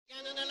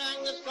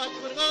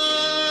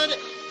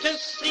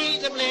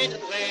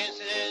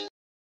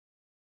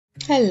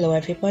Hello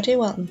everybody,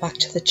 welcome back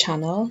to the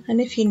channel,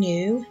 and if you're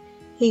new,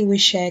 here we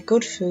share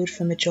good food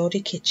from a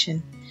Geordie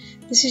kitchen.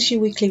 This is your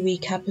weekly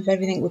recap of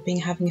everything we've been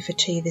having for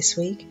tea this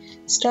week,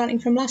 starting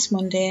from last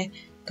Monday,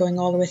 going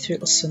all the way through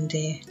till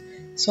Sunday.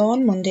 So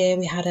on Monday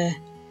we had a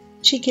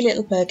cheeky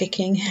little Burger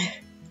King.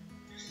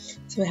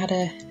 So we had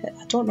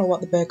I don't know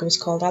what the burger was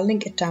called, I'll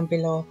link it down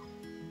below,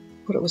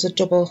 but it was a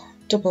double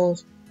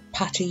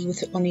patty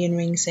with onion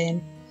rings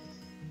in.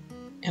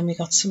 And we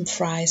got some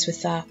fries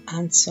with that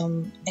and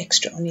some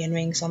extra onion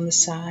rings on the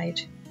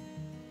side.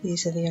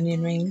 These are the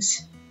onion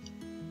rings.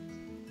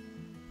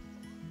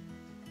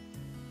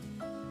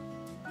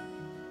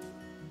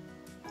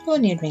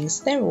 Onion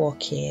rings, they're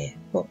okay,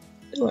 but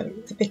they were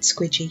a bit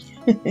squidgy.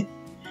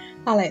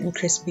 I like them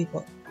crispy,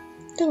 but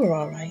they were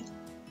alright.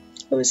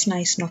 It was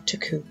nice not to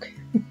cook.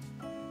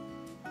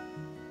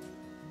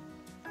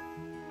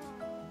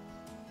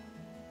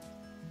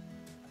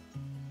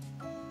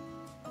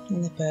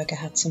 And the burger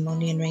had some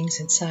onion rings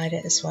inside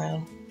it as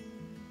well,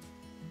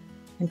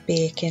 and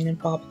bacon and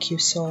barbecue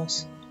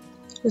sauce.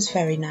 It was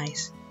very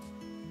nice,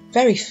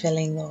 very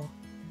filling though.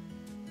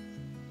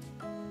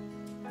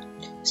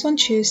 So on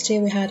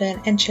Tuesday we had an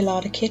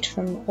enchilada kit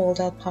from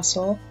Old El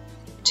Paso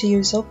to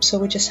use up, so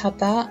we just had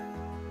that.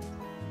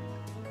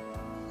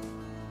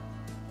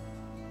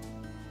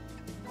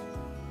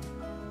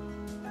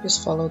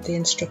 Just followed the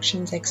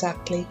instructions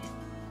exactly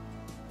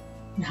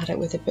and had it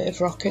with a bit of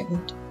rocket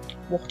and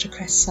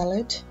watercress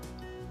salad.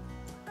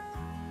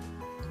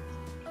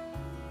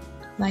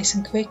 Nice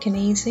and quick and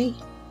easy.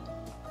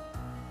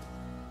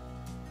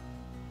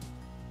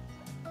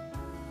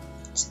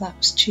 So that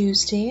was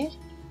Tuesday.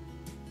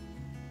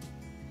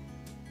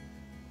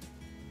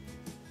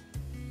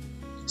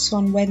 So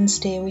on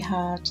Wednesday we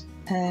had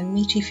a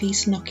meaty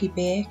feast gnocchi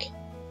bake,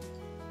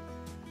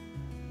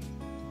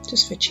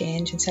 just for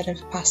change instead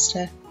of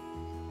pasta.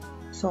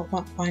 Thought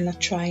why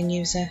not try and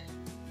use a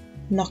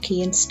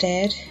gnocchi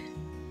instead.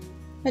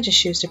 I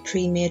just used a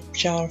pre-made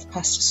jar of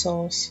pasta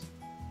sauce.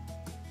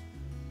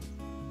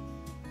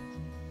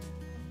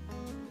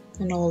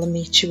 And all the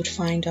meat you would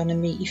find on a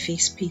meaty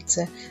feast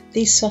pizza.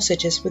 These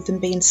sausages, with them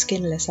being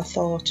skinless, I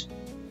thought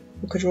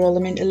we could roll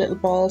them into little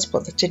balls,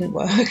 but that didn't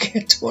work.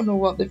 I don't know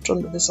what they've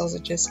done to the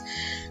sausages,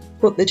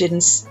 but they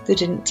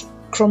didn't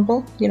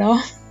crumble, you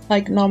know,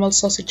 like normal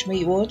sausage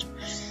meat would.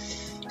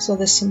 So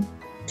there's some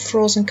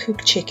frozen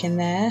cooked chicken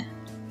there.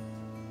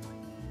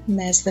 And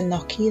there's the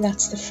gnocchi,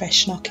 that's the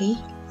fresh gnocchi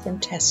from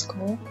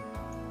Tesco.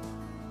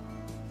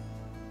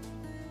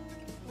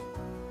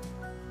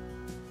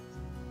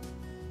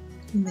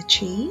 And the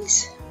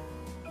cheese,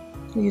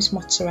 we used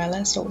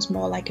mozzarella so it was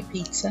more like a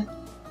pizza.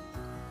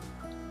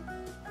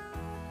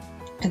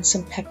 And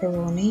some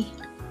pepperoni.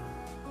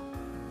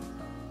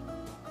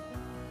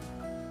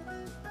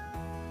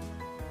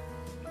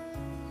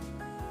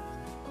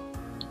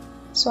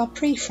 So I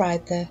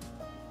pre-fried the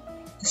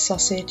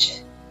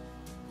sausage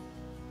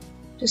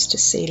just to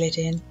seal it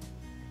in.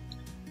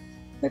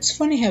 It's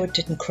funny how it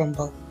didn't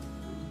crumble.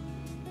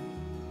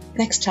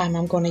 Next time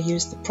I'm going to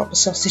use the proper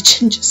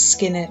sausage and just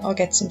skin it, or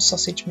get some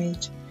sausage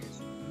meat.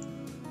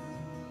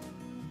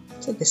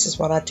 So this is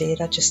what I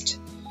did, I just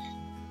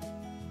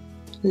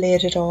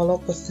laid it all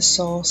up with the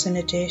sauce in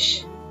a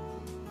dish.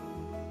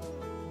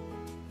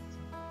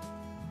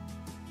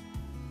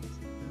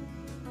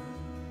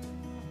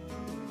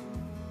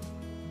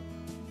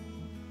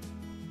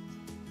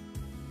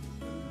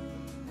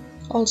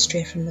 All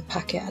straight from the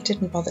packet. I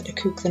didn't bother to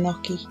cook the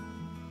gnocchi,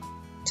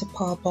 to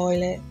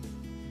parboil it.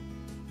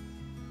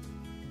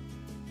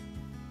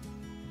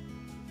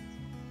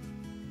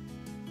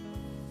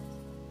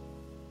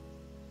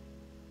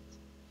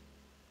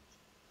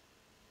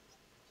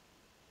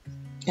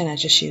 And I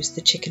just used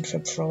the chicken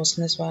from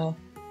frozen as well.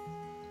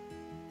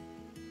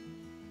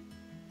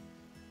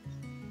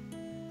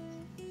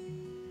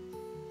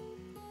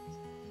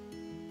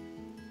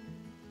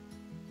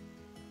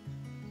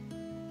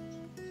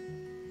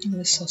 And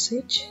the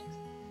sausage.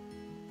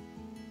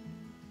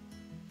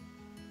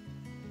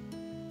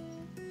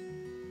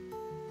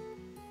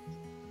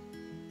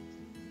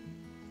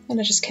 And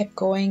I just kept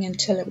going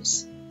until it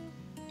was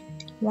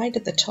right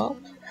at the top.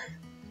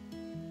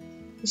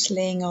 Just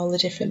laying all the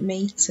different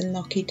meats and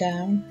gnocchi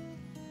down.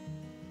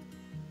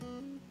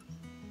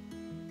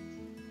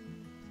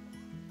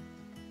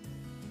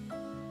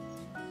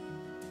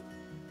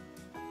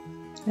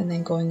 And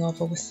then going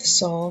over with the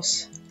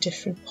sauce,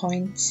 different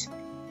points.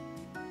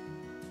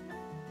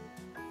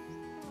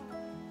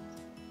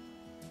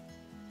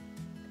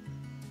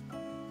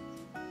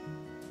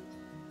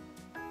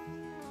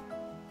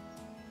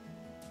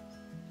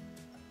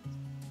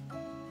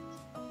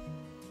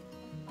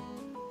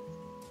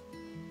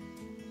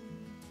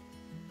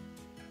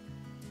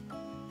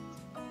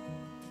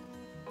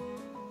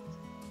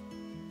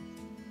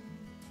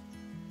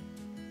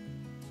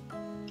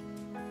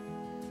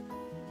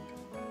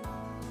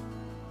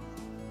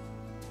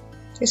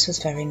 This was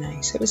very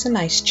nice. It was a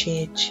nice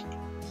change.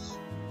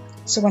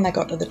 So when I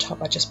got to the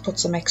top, I just put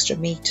some extra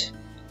meat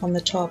on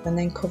the top and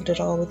then covered it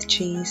all with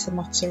cheese and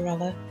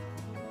mozzarella.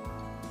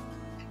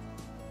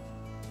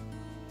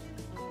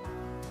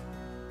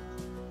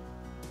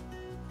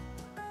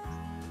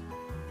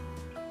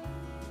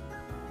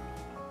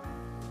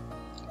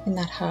 And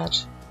that had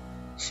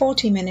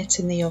 40 minutes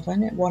in the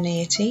oven at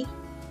 180.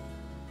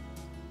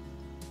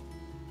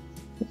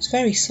 It was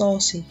very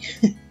saucy.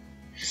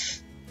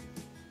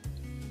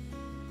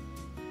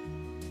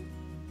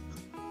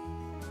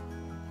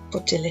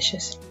 But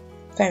delicious.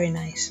 Very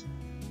nice.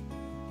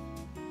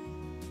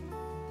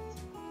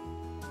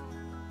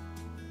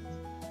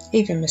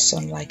 Even my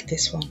son liked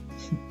this one.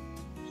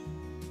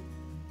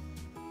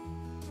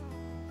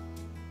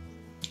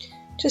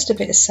 Just a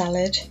bit of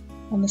salad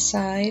on the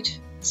side.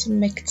 Some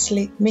mixed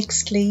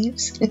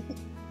leaves.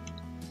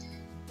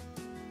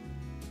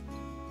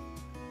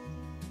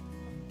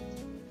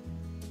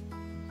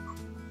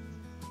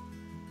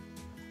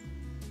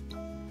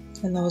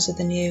 And those are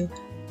the new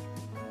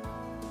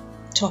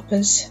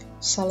toppers,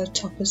 salad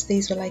toppers.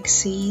 These were like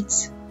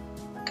seeds,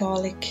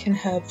 garlic and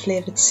herb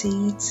flavoured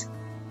seeds.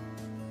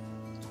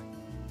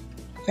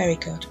 Very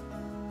good.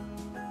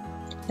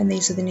 And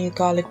these are the new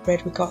garlic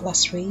bread we got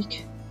last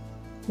week.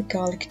 The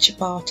garlic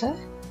ciabatta.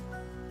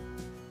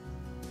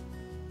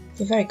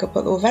 They're very good,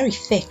 but they were very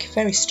thick,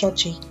 very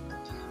stodgy.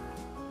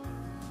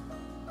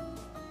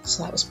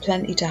 So that was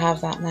plenty to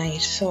have that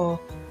night. So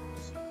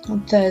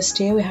on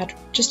Thursday we had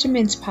just a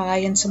mince pie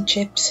and some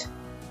chips.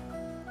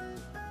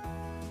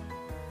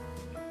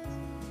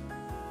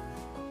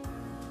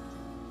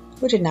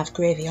 We didn't have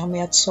gravy on, we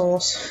had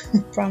sauce,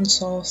 brown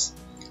sauce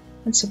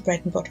and some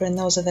bread and butter, and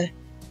those are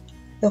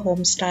the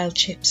home style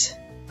chips.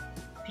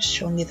 Just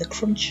showing you the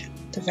crunch.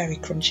 They're very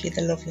crunchy,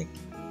 they're lovely.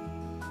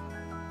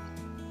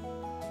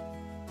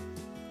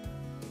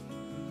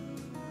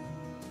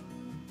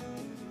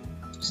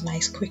 It was a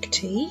nice quick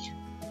tea.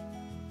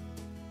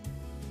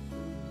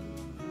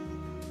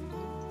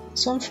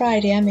 So on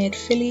Friday I made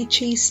Philly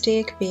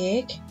cheesesteak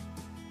bake.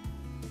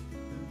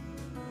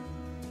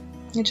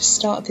 I just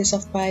started this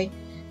off by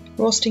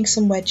roasting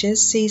some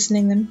wedges,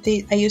 seasoning them.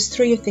 I used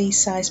 3 of these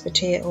size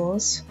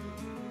potatoes.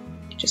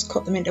 Just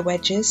cut them into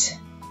wedges.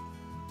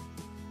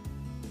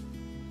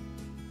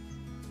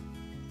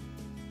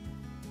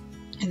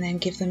 And then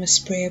give them a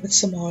spray with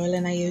some oil,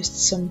 and I used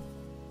some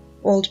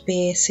Old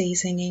Bay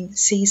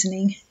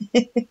seasoning.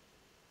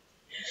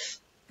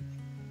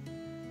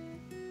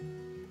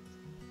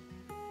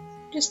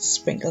 Just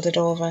sprinkled it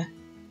over.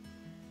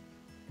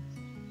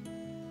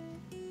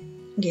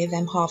 Gave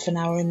them half an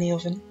hour in the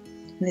oven.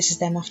 And this is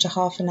them after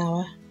half an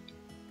hour.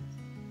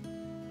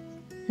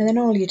 And then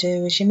all you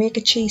do is you make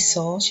a cheese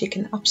sauce. You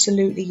can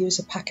absolutely use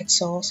a packet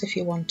sauce if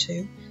you want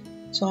to.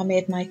 So I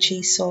made my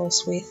cheese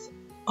sauce with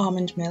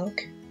almond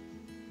milk.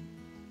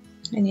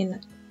 And you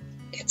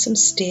get some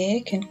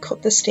steak and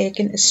cut the steak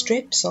into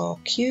strips or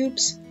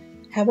cubes,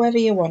 however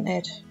you want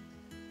it.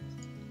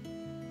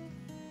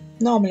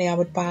 Normally I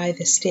would buy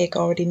the steak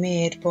already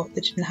made, but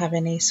they didn't have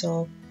any,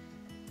 so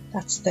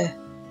that's the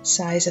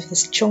size of the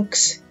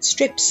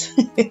strips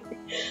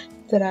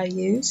that I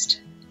used.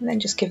 And then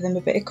just give them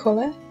a bit of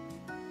colour.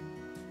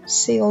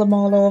 Seal them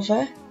all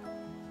over.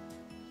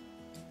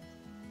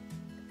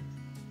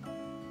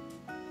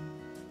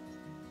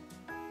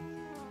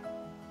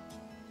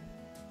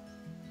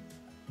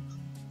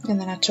 And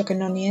then I took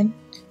an onion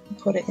and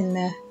put it in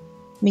the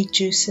meat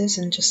juices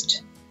and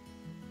just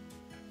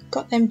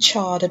got them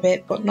charred a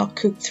bit, but not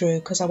cooked through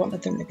because I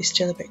wanted them to be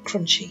still a bit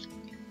crunchy.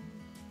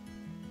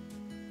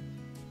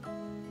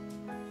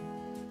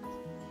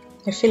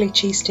 A Philly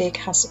cheesesteak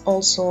has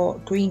also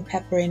green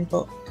pepper in,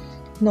 but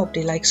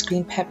nobody likes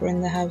green pepper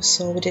in the house,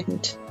 so we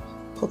didn't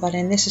put that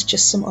in. This is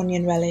just some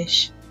onion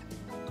relish.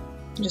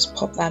 Just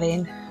pop that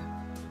in.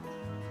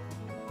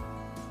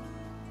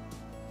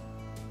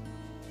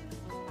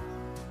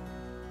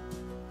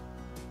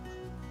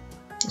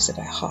 It's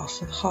about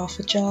half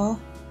a jar.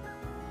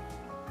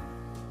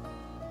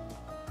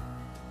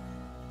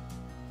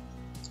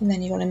 And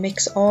then you want to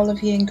mix all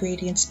of your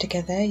ingredients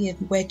together, your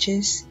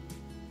wedges,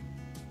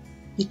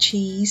 your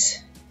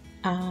cheese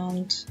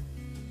and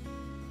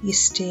your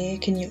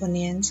steak and your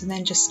onions. And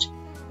then just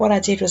what I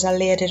did was I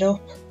layered it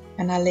up,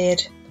 and I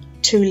laid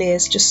 2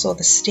 layers just so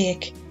the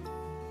steak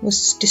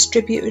was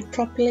distributed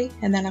properly,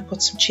 and then I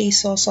put some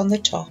cheese sauce on the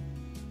top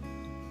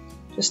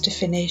just to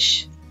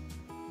finish,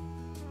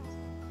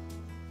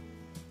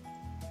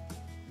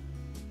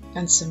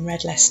 and some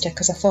red Leicester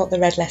because I thought the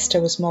red Leicester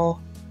was more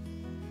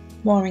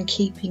in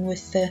keeping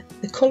with the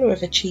colour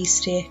of a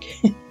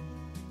cheesesteak.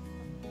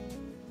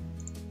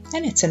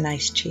 And it's a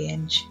nice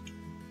change.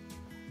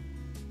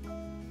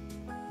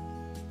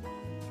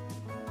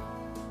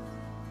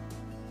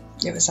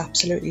 It was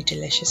absolutely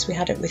delicious. We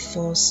had it with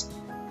those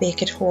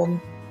bake at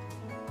home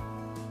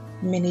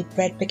mini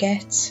bread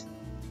baguettes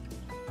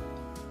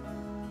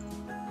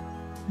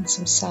and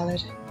some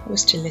salad. It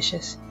was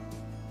delicious.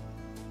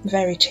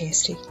 Very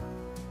tasty.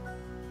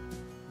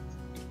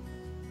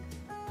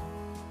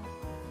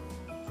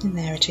 And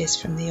there it is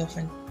from the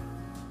oven.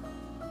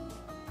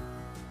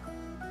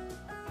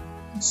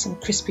 There's some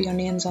crispy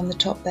onions on the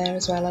top there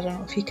as well. I don't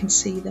know if you can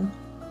see them.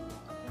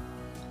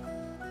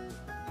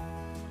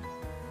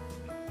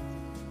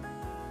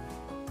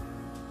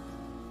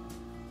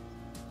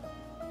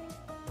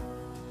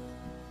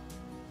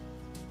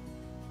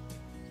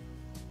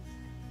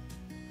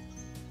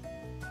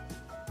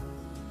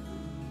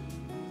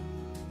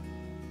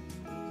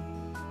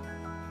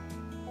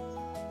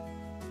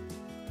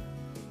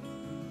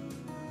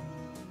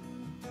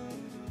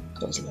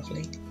 That was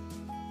lovely.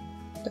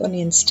 The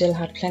onions still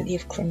had plenty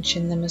of crunch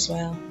in them as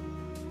well.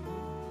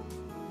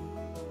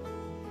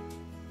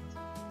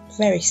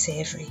 Very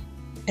savoury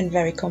and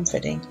very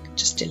comforting,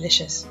 just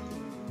delicious.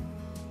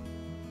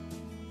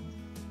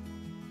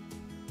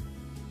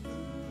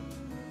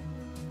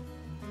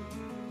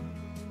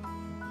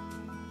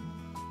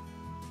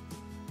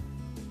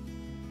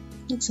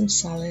 And some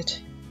salad.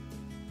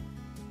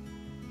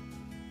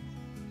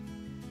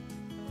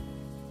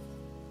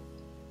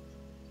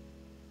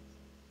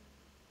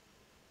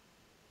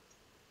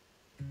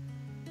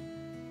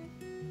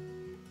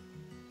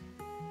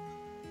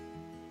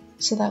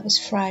 So that was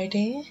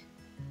Friday.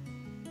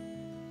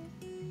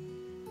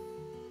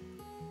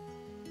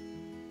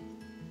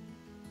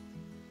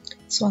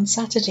 So on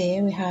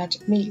Saturday we had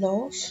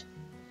meatloaf.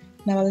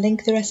 Now I'll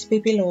link the recipe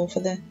below for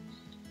the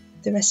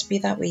recipe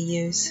that we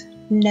use.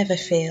 Never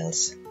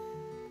fails.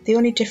 The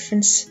only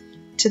difference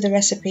to the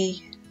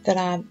recipe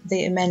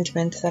the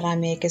amendment that I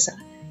make is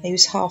I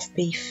use half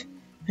beef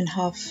and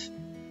half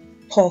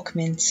pork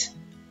mince.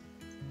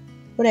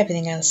 But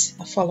everything else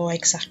I follow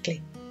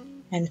exactly.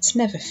 And it's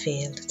never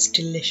failed. It's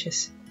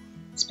delicious,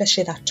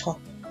 especially that top,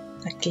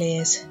 that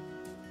glaze.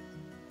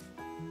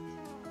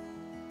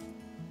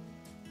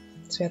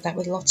 So we had that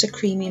with lots of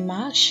creamy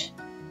mash.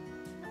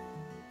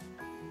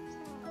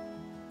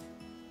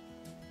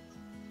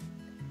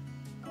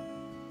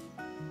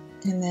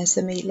 And there's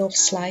the meatloaf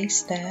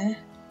slice there.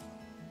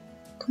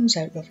 Comes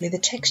out lovely. The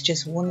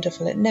texture's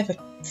wonderful. It never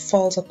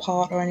falls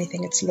apart or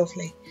anything. It's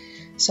lovely.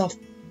 So I've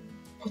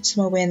put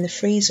some away in the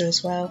freezer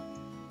as well,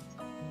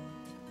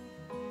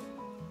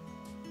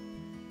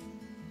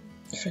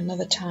 for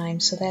another time.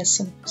 So there's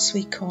some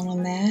sweet corn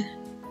on there.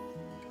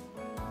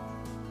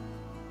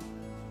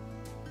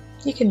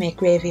 You can make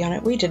gravy on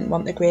it. We didn't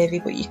want the gravy,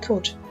 but you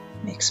could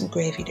make some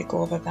gravy to go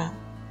over that.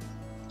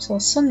 So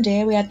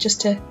Sunday we had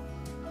just a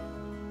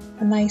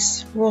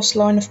nice roast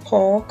loin of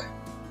pork,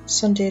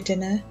 Sunday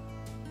dinner.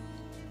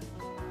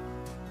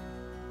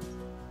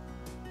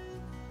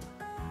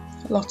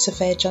 Lots of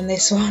veg on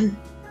this one.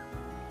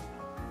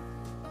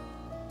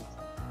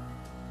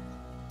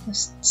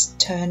 Just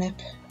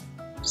turnip,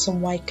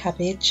 some white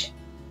cabbage.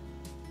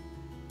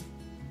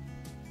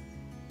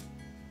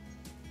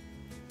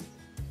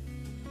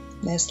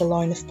 There's the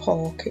loin of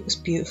pork. It was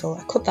beautiful.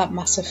 I cut that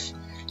massive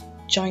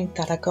joint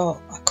that I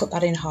got. I cut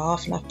that in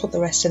half and I put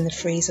the rest in the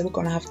freezer. We're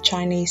going to have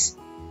Chinese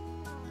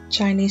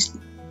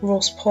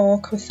roast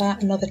pork with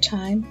that another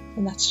time.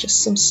 And that's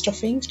just some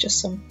stuffings,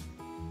 just some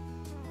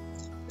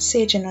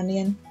sage and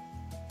onion.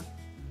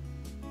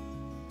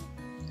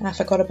 And I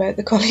forgot about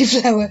the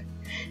cauliflower.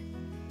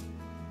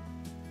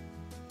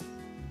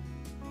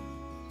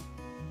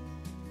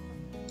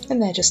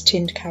 And they're just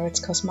tinned carrots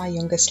because my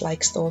youngest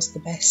likes those the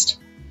best.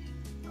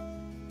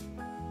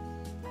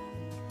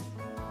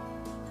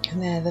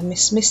 And they're the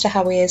Mr.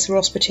 Haway's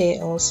roast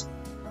potatoes,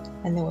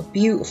 and they were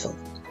beautiful.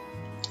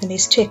 And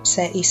his tips,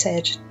 he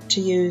said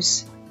to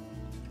use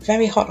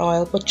very hot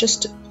oil, but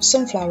just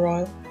sunflower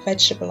oil,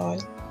 vegetable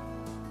oil,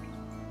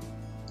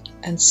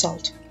 and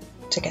salt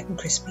to get them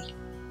crispy.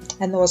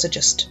 And those are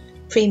just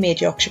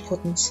pre-made Yorkshire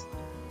puddings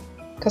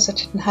because I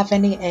didn't have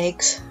any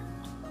eggs.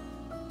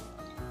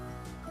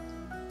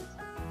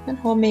 And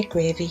homemade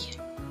gravy.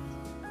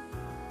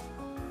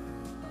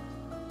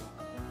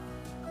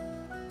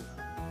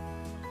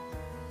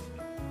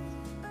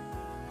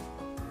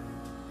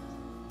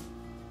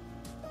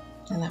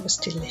 And that was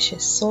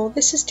delicious. So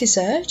this is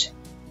dessert.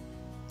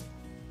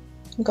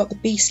 We've got the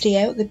beastie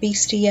out, the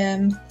beastie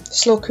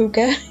slow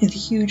cooker, the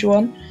huge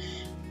one.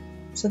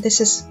 So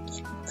this is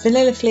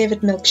vanilla flavoured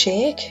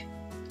milkshake.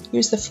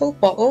 Use the full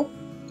bottle.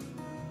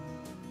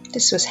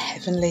 This was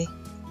heavenly.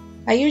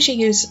 I usually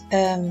use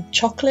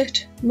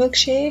chocolate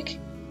milkshake,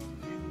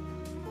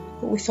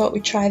 but we thought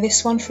we'd try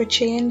this one for a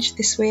change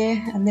this way.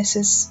 And this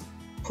is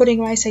pudding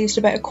rice. I used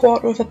about a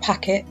quarter of a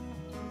packet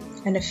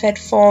and it fed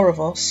 4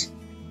 of us.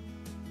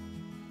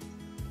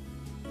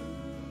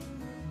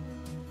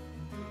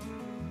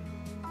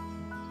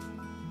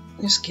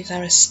 Just give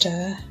that a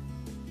stir.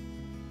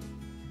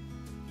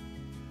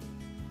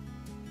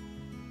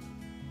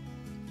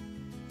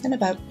 And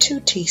about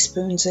 2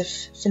 teaspoons of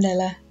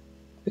vanilla,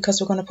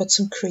 because we're going to put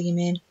some cream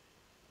in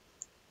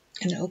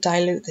and it'll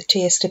dilute the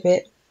taste a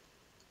bit.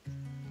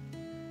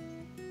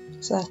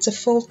 So that's a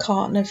full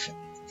carton of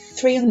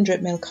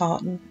 300ml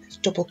carton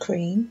of double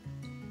cream.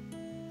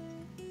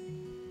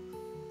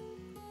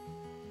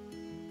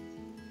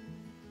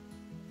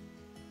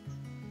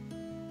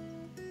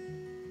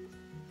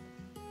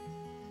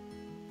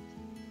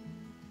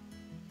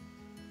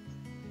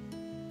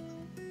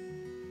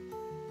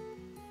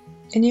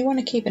 And you want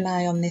to keep an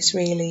eye on this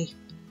really,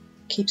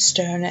 keep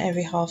stirring it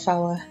every half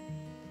hour.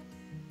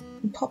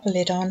 And pop a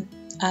lid on,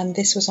 and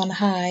this was on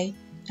high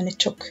and it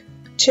took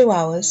 2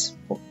 hours,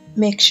 but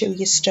make sure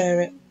you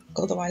stir it,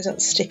 otherwise it'll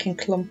stick and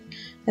clump.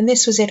 And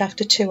this was it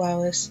after 2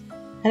 hours,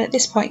 and at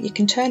this point you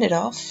can turn it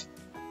off.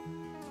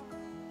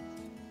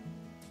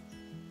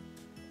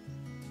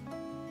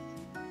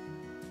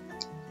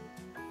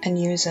 And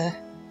use a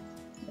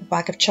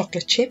bag of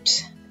chocolate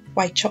chips,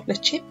 white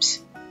chocolate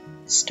chips,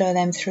 stir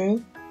them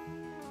through.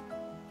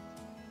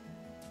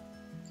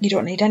 You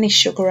don't need any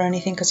sugar or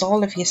anything because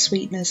all of your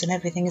sweeteners and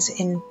everything is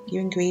in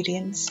your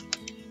ingredients.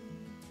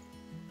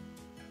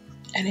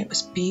 And it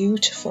was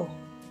beautiful.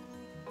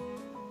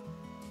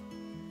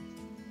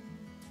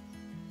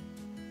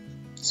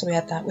 So we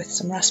had that with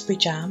some raspberry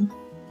jam.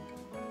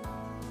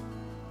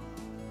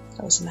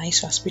 That was a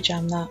nice raspberry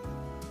jam, that.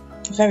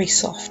 Very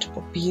soft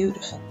but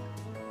beautiful.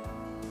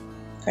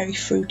 Very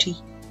fruity.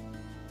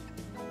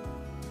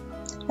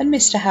 And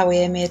Mr.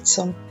 Haway made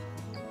some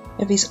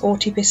of his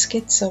oaty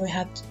biscuits, so we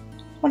had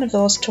one of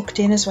those tucked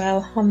in as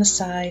well on the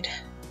side.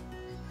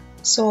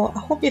 So I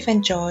hope you've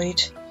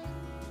enjoyed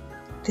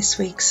this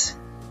week's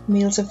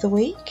Meals of the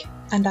Week,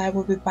 and I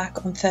will be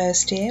back on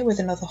Thursday with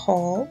another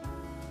haul.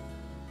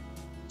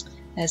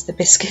 There's the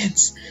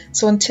biscuits.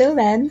 So until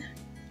then,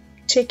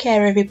 take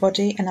care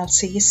everybody, and I'll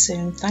see you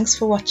soon. Thanks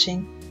for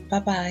watching. Bye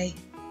bye.